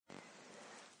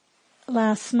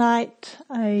Last night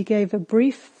I gave a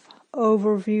brief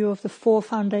overview of the 4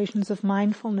 foundations of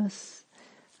mindfulness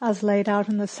as laid out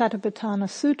in the Satipatthana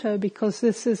Sutta, because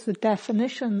this is the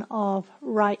definition of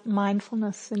right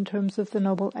mindfulness in terms of the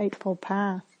Noble Eightfold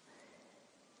Path.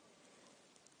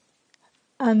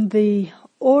 And the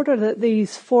order that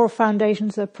these 4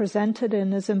 foundations are presented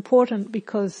in is important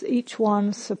because each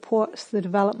one supports the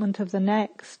development of the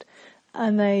next.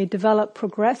 And they develop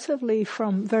progressively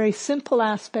from very simple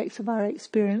aspects of our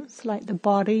experience, like the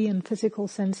body and physical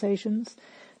sensations,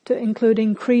 to include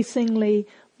increasingly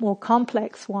more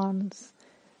complex ones.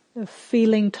 The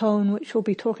feeling tone, which we'll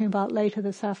be talking about later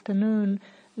this afternoon,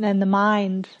 and then the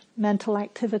mind, mental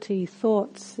activity,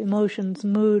 thoughts, emotions,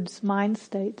 moods, mind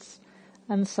states,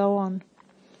 and so on.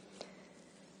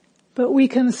 But we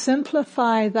can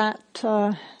simplify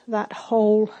that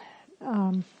whole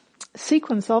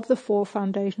sequence of the 4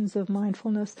 foundations of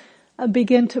mindfulness and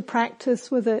begin to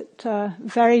practice with it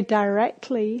very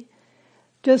directly,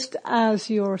 just as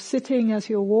you're sitting, as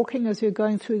you're walking, as you're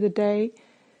going through the day.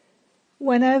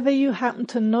 Whenever you happen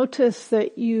to notice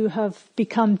that you have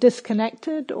become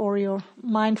disconnected or your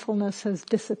mindfulness has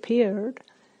disappeared,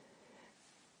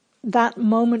 that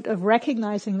moment of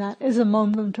recognizing that is a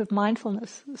moment of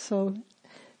mindfulness. So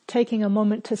taking a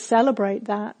moment to celebrate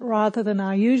that rather than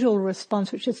our usual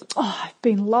response, which is, I've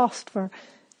been lost for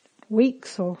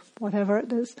weeks or whatever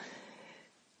it is.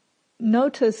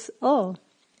 Notice,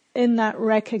 in that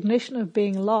recognition of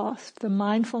being lost, the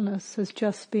mindfulness has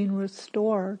just been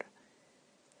restored.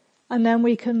 And then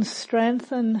we can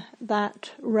strengthen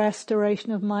that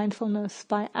restoration of mindfulness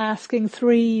by asking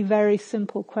 3 very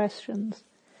simple questions.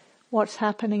 What's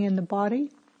happening in the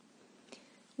body?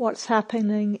 What's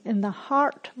happening in the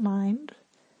heart-mind,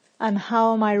 and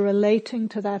how am I relating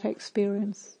to that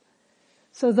experience?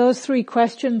 So those 3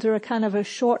 questions are a kind of a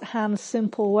shorthand,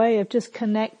 simple way of just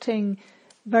connecting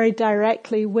very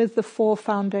directly with the 4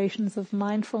 foundations of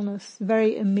mindfulness,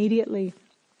 very immediately.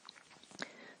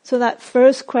 So that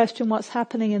first question, what's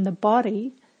happening in the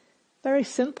body, very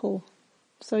simple.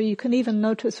 So you can even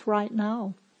notice right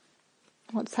now,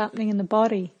 what's happening in the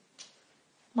body.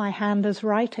 My hand is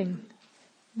writing.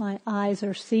 My eyes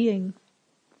are seeing.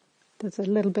 There's a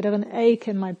little bit of an ache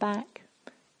in my back.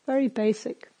 Very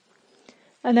basic.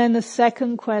 And then the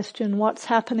second question, what's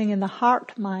happening in the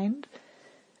heart-mind?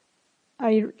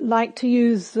 I like to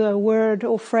use the word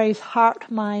or phrase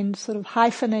heart-mind sort of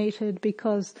hyphenated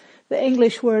because the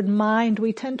English word mind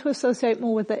we tend to associate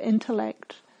more with the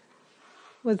intellect,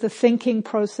 with the thinking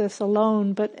process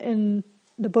alone. But in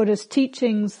the Buddhist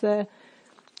teachings, the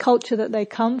culture that they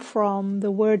come from, the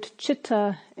word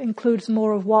chitta includes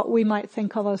more of what we might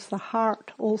think of as the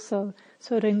heart also.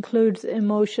 So it includes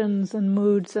emotions and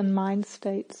moods and mind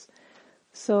states.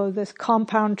 So this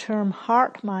compound term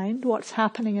heart-mind, what's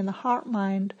happening in the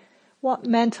heart-mind, what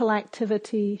mental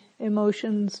activity,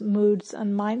 emotions, moods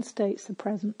and mind states are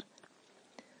present.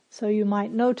 So you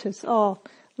might notice, a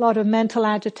lot of mental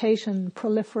agitation,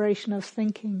 proliferation of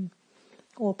thinking,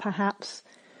 or perhaps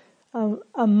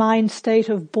a mind state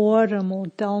of boredom or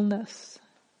dullness,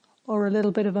 or a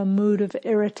little bit of a mood of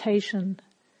irritation,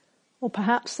 or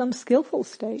perhaps some skillful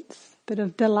states, a bit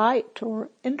of delight or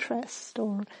interest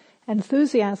or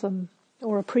enthusiasm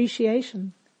or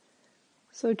appreciation.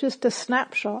 So just a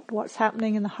snapshot, what's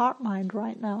happening in the heart-mind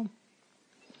right now.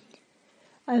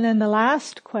 And then the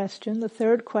last question, the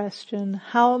third question,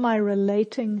 how am I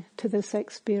relating to this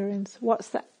experience? What's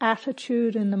the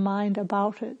attitude in the mind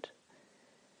about it?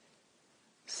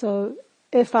 So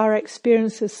if our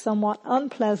experience is somewhat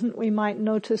unpleasant, we might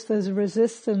notice there's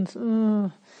resistance,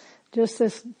 just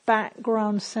this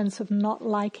background sense of not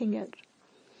liking it.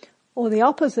 Or the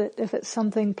opposite, if it's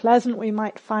something pleasant, we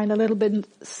might find a little bit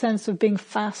sense of being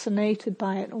fascinated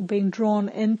by it or being drawn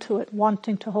into it,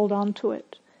 wanting to hold on to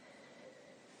it.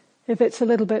 If it's a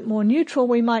little bit more neutral,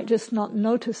 we might just not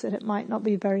notice it. It might not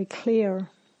be very clear.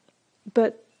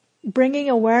 But bringing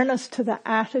awareness to the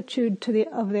attitude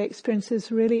of the experience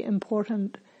is really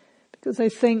important, because I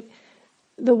think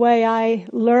the way I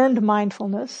learned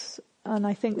mindfulness, and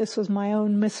I think this was my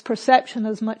own misperception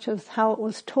as much as how it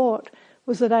was taught,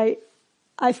 was that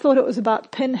I thought it was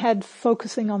about pinhead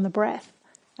focusing on the breath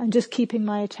and just keeping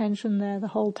my attention there the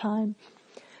whole time.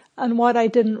 And what I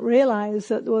didn't realize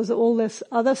that there was all this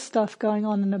other stuff going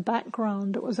on in the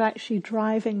background that was actually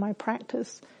driving my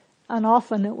practice. And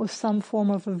often it was some form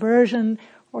of aversion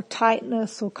or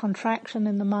tightness or contraction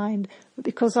in the mind. But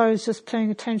because I was just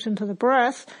paying attention to the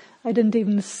breath, I didn't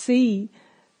even see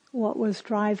what was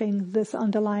driving this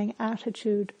underlying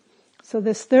attitude. So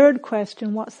this third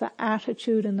question, what's the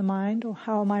attitude in the mind, or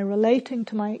how am I relating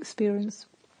to my experience?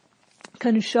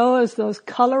 can show us those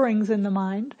colorings in the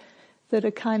mind that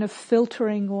are kind of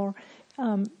filtering or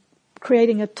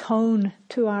creating a tone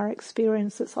to our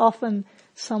experience that's often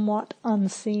somewhat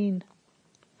unseen.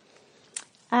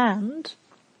 And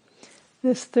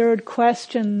this third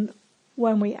question,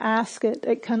 when we ask it,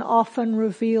 it can often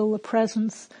reveal the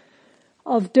presence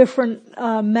of different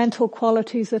mental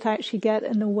qualities that actually get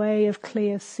in the way of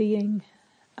clear seeing.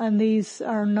 And these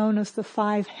are known as the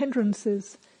 5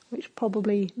 hindrances, which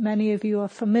probably many of you are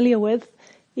familiar with,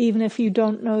 even if you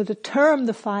don't know the term,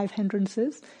 the 5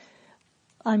 hindrances.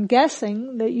 I'm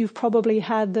guessing that you've probably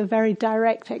had the very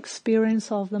direct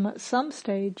experience of them at some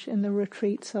stage in the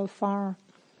retreat so far.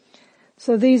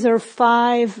 So these are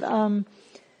 5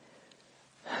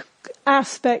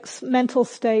 aspects, mental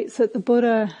states that the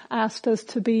Buddha asked us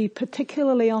to be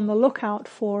particularly on the lookout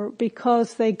for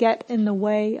because they get in the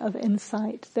way of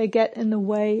insight. They get in the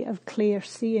way of clear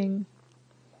seeing.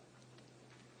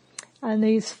 And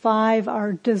these 5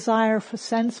 are desire for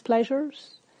sense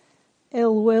pleasures,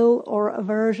 ill will or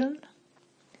aversion,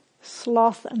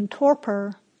 sloth and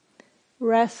torpor,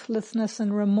 restlessness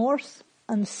and remorse,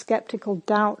 and skeptical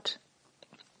doubt.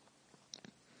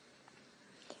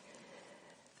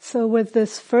 So with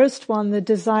this first one, the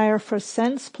desire for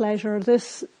sense pleasure,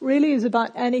 this really is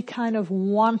about any kind of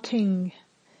wanting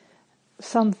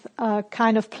some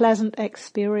kind of pleasant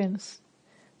experience.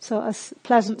 So as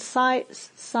pleasant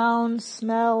sights, sounds,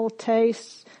 smell,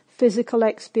 tastes, physical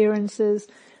experiences,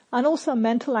 and also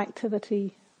mental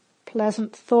activity,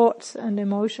 pleasant thoughts and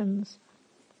emotions.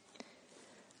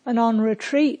 And on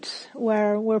retreat,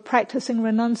 where we're practicing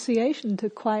renunciation to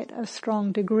quite a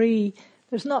strong degree,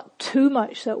 there's not too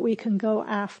much that we can go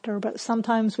after, but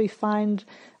sometimes we find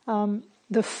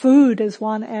the food is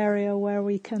one area where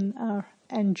we can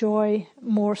enjoy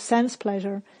more sense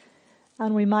pleasure.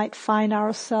 And we might find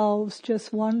ourselves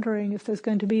just wondering if there's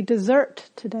going to be dessert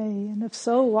today, and if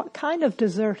so, what kind of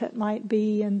dessert it might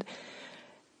be, and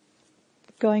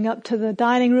going up to the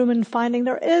dining room and finding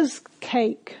there is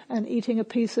cake, and eating a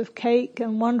piece of cake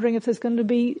and wondering if there's going to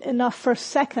be enough for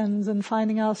seconds, and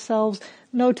finding ourselves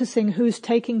noticing who's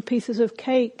taking pieces of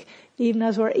cake. Even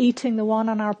as we're eating the one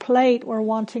on our plate, we're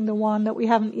wanting the one that we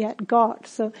haven't yet got.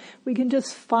 So we can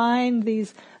just find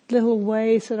these little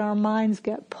ways that our minds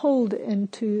get pulled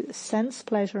into sense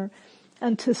pleasure.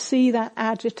 And to see that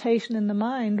agitation in the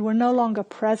mind, we're no longer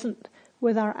present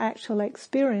with our actual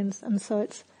experience, and so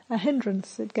it's a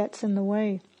hindrance. It gets in the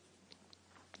way.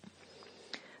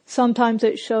 Sometimes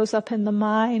it shows up in the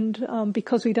mind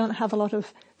because we don't have a lot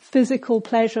of physical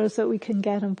pleasures that we can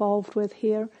get involved with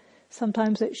here.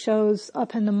 Sometimes it shows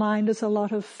up in the mind as a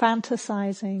lot of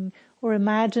fantasizing or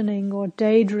imagining or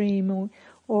daydream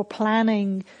or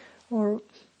planning, or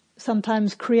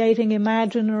sometimes creating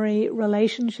imaginary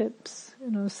relationships.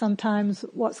 Sometimes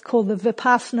what's called the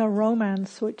vipassana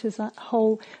romance, which is that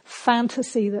whole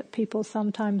fantasy that people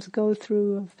sometimes go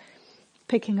through of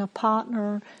picking a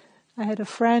partner. I had a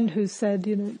friend who said,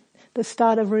 the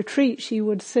start of retreat, she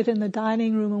would sit in the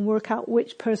dining room and work out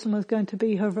which person was going to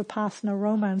be her vipassana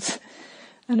romance.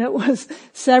 And it was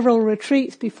several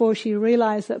retreats before she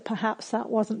realized that perhaps that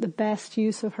wasn't the best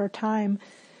use of her time.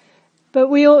 But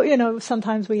we all,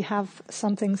 sometimes we have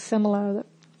something similar, that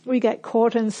we get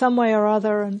caught in some way or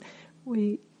other, and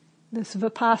this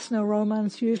vipassana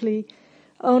romance usually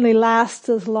only lasts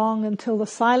as long until the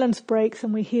silence breaks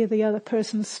and we hear the other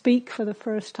person speak for the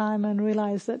first time and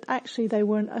realize that actually they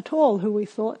weren't at all who we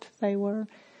thought they were.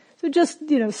 So just,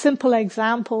 simple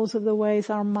examples of the ways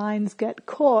our minds get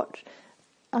caught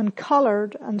and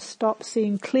colored and stop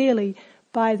seeing clearly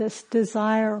by this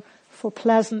desire for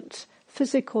pleasant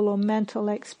physical or mental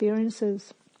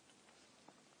experiences.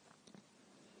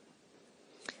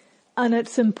 And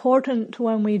it's important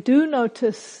when we do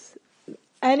notice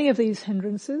any of these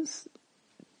hindrances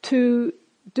to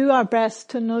do our best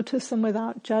to notice them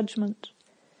without judgment.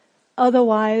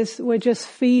 Otherwise, we're just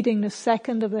feeding the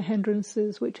second of the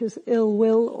hindrances, which is ill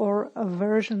will or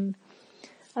aversion.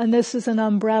 And this is an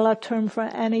umbrella term for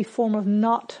any form of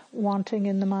not wanting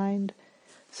in the mind.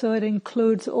 So it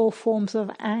includes all forms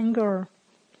of anger,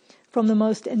 from the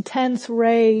most intense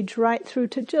rage right through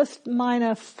to just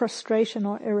minor frustration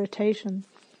or irritation.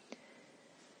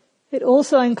 It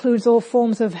also includes all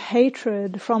forms of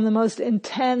hatred, from the most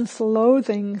intense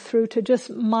loathing through to just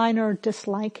minor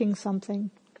disliking something.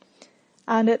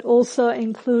 And it also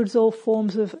includes all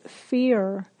forms of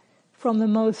fear, from the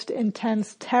most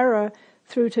intense terror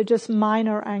through to just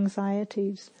minor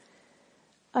anxieties.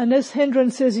 And this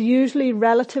hindrance is usually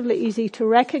relatively easy to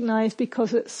recognize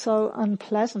because it's so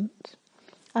unpleasant.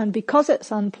 And because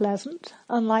it's unpleasant,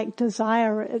 unlike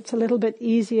desire, it's a little bit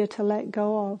easier to let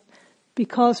go of.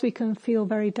 because we can feel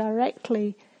very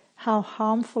directly how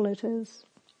harmful it is.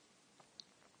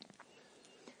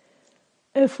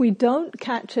 If we don't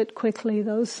catch it quickly,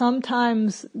 though,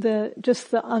 sometimes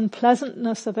just the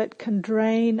unpleasantness of it can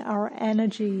drain our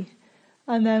energy,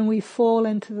 and then we fall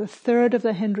into the third of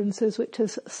the hindrances, which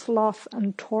is sloth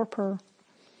and torpor.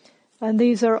 And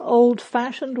these are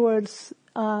old-fashioned words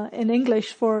in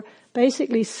English for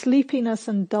basically sleepiness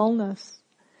and dullness.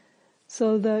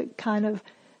 So the kind of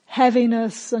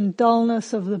heaviness and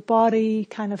dullness of the body,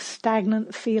 kind of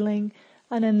stagnant feeling,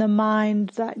 and in the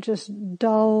mind that just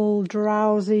dull,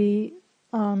 drowsy,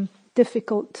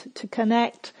 difficult to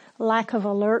connect, lack of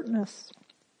alertness.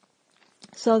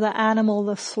 So the animal,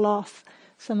 the sloth,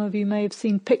 some of you may have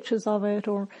seen pictures of it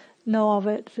or know of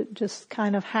it. It just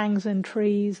kind of hangs in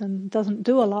trees and doesn't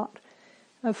do a lot.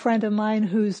 A friend of mine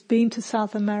who's been to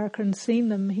South America and seen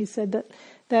them, he said that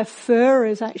their fur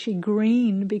is actually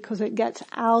green because it gets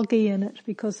algae in it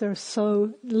because they're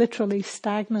so literally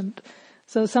stagnant.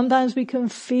 So sometimes we can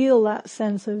feel that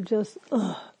sense of just,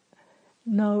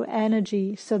 no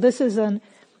energy. So this is an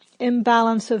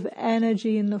imbalance of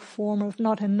energy in the form of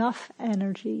not enough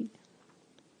energy.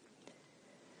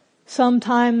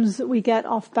 Sometimes we get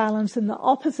off balance in the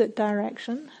opposite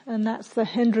direction, and that's the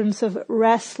hindrance of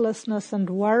restlessness and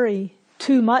worry,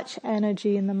 too much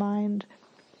energy in the mind.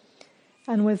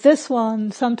 And with this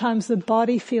one, sometimes the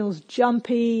body feels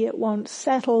jumpy, it won't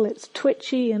settle, it's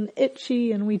twitchy and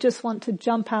itchy, and we just want to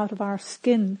jump out of our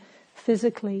skin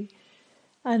physically.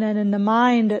 And then in the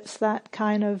mind, it's that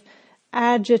kind of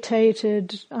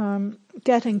agitated,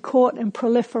 getting caught in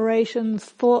proliferations,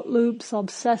 thought loops,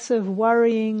 obsessive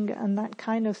worrying, and that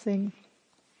kind of thing.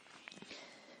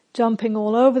 Jumping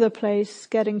all over the place,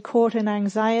 getting caught in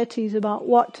anxieties about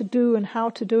what to do and how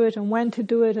to do it and when to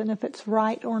do it and if it's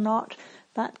right or not.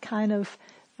 That kind of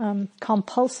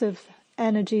compulsive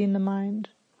energy in the mind.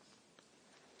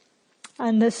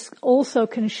 And this also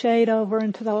can shade over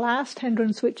into the last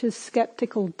hindrance, which is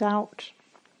skeptical doubt.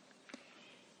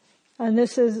 And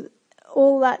this is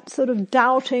all that sort of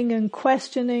doubting and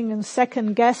questioning and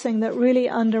second guessing that really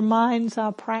undermines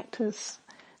our practice,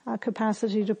 our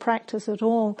capacity to practice at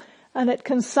all. And it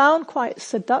can sound quite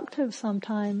seductive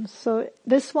sometimes. So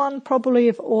this one, probably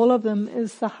of all of them,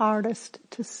 is the hardest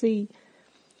to see.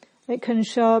 It can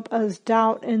show up as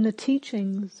doubt in the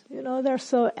teachings. You know, they're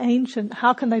so ancient.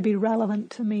 How can they be relevant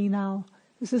to me now?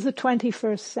 This is the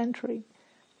 21st century.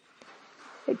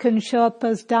 It can show up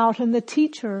as doubt in the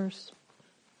teachers.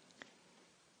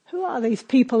 Who are these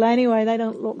people anyway? They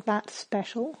don't look that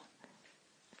special.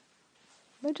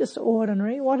 They're just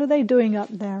ordinary. What are they doing up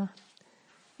there?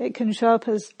 It can show up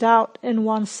as doubt in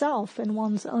oneself, in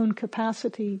one's own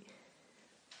capacity.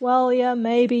 Well, yeah,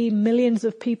 maybe millions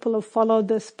of people have followed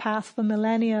this path for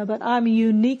millennia, but I'm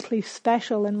uniquely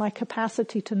special in my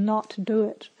capacity to not do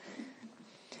it.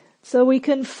 So we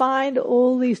can find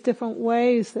all these different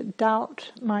ways that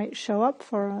doubt might show up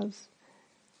for us.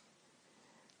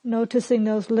 Noticing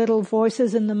those little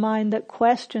voices in the mind that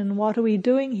question, what are we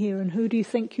doing here and who do you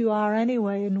think you are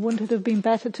anyway? And wouldn't it have been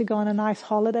better to go on a nice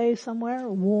holiday somewhere,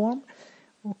 warm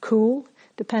or cool,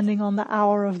 depending on the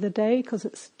hour of the day, because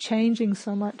it's changing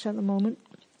so much at the moment.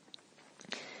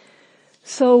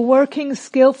 So working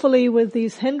skillfully with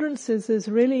these hindrances is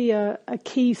really a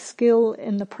key skill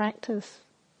in the practice.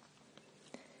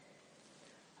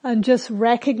 And just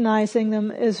recognizing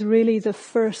them is really the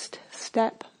first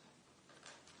step.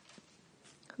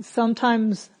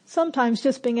 Sometimes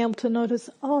just being able to notice,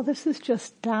 this is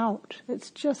just doubt.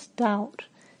 It's just doubt.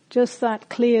 Just that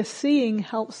clear seeing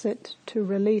helps it to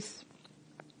release.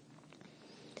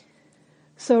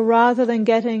 So rather than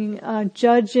getting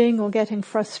judging or getting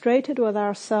frustrated with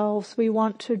ourselves, we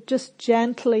want to just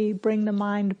gently bring the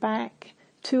mind back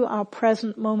to our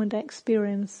present moment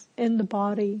experience in the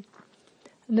body.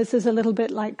 And this is a little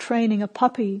bit like training a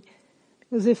puppy,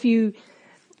 because if you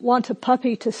want a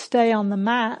puppy to stay on the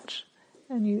mat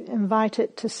and you invite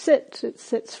it to sit, it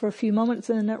sits for a few moments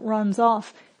and then it runs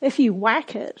off. If you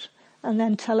whack it and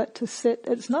then tell it to sit,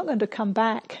 it's not going to come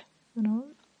back, you know.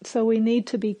 So we need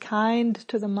to be kind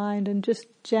to the mind and just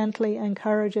gently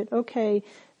encourage it. Okay,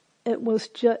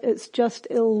 it's just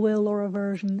ill will or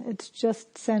aversion. It's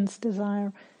just sense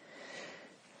desire.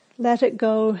 Let it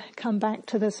go. Come back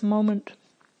to this moment.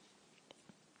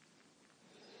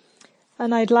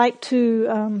 And I'd like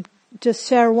to just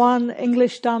share one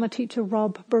English Dharma teacher,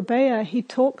 Rob Burbea. He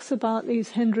talks about these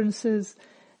hindrances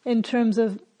in terms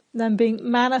of them being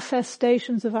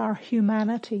manifestations of our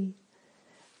humanity.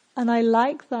 And I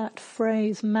like that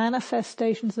phrase,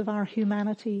 manifestations of our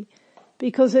humanity,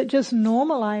 because it just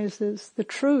normalizes the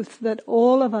truth that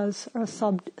all of us are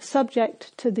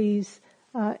subject to these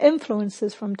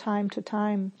influences from time to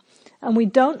time. And we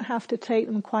don't have to take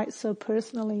them quite so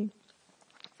personally.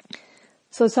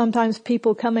 So sometimes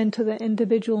people come into the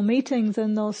individual meetings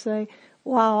and they'll say,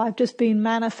 wow, I've just been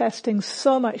manifesting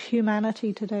so much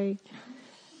humanity today.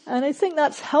 And I think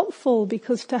that's helpful,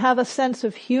 because to have a sense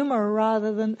of humor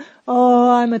rather than, oh,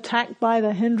 I'm attacked by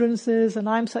the hindrances and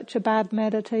I'm such a bad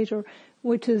meditator,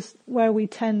 which is where we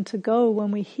tend to go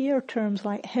when we hear terms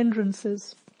like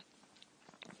hindrances.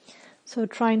 So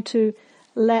trying to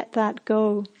let that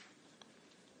go.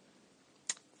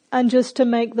 And just to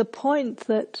make the point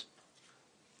that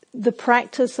the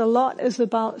practice a lot is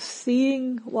about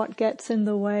seeing what gets in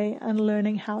the way and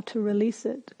learning how to release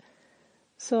it.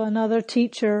 So another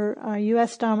teacher, a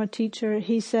US Dharma teacher,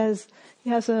 he says, he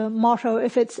has a motto,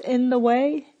 if it's in the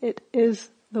way, it is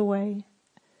the way.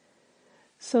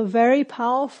 So very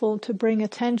powerful to bring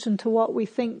attention to what we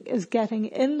think is getting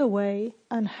in the way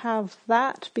and have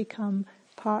that become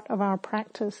part of our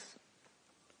practice.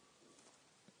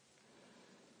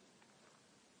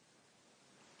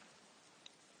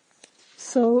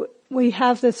 So we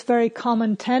have this very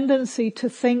common tendency to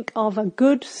think of a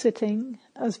good sitting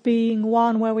as being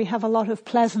one where we have a lot of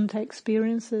pleasant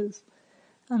experiences.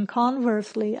 And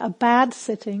conversely, a bad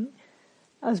sitting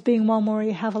as being one where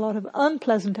we have a lot of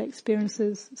unpleasant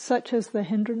experiences, such as the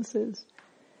hindrances.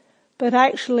 But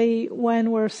actually,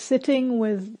 when we're sitting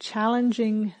with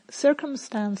challenging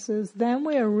circumstances, then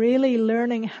we are really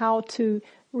learning how to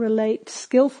relate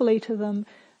skillfully to them,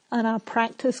 and our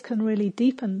practice can really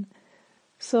deepen.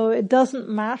 So it doesn't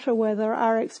matter whether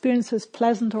our experience is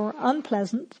pleasant or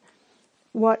unpleasant.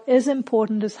 What is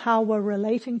important is how we're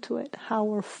relating to it, how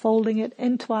we're folding it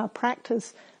into our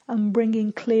practice and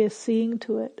bringing clear seeing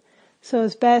to it. So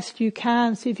as best you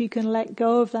can, see if you can let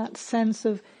go of that sense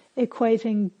of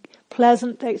equating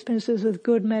pleasant experiences with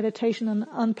good meditation and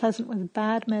unpleasant with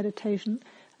bad meditation,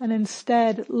 and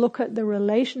instead look at the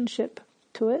relationship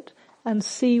to it and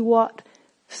see what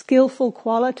skillful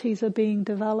qualities are being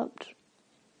developed.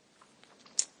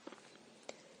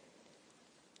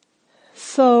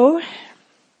 So,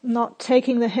 not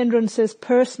taking the hindrances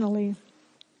personally,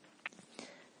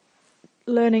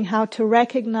 learning how to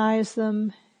recognize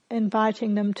them,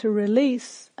 inviting them to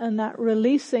release, and that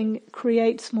releasing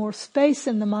creates more space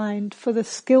in the mind for the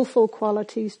skillful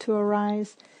qualities to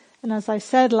arise. And as I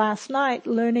said last night,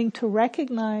 learning to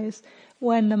recognize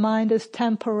when the mind is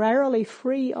temporarily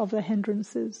free of the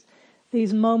hindrances,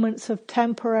 these moments of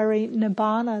temporary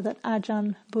nibbana that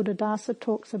Ajahn Buddhadasa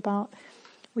talks about,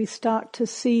 we start to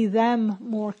see them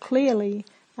more clearly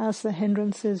as the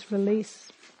hindrances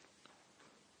release.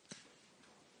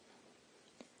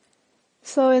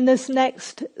 So in this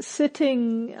next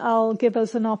sitting, I'll give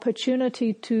us an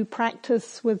opportunity to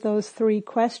practice with those 3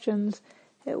 questions.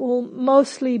 It will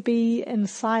mostly be in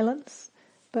silence,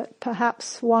 but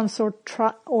perhaps once or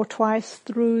twice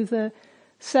through the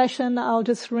session, I'll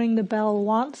just ring the bell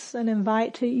once and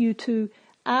invite you to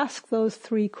ask those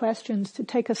 3 questions, to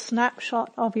take a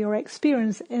snapshot of your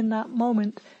experience in that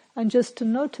moment and just to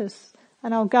notice.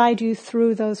 And I'll guide you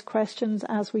through those questions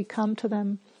as we come to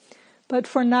them. But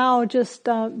for now, just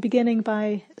beginning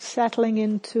by settling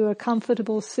into a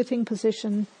comfortable sitting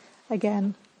position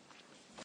again.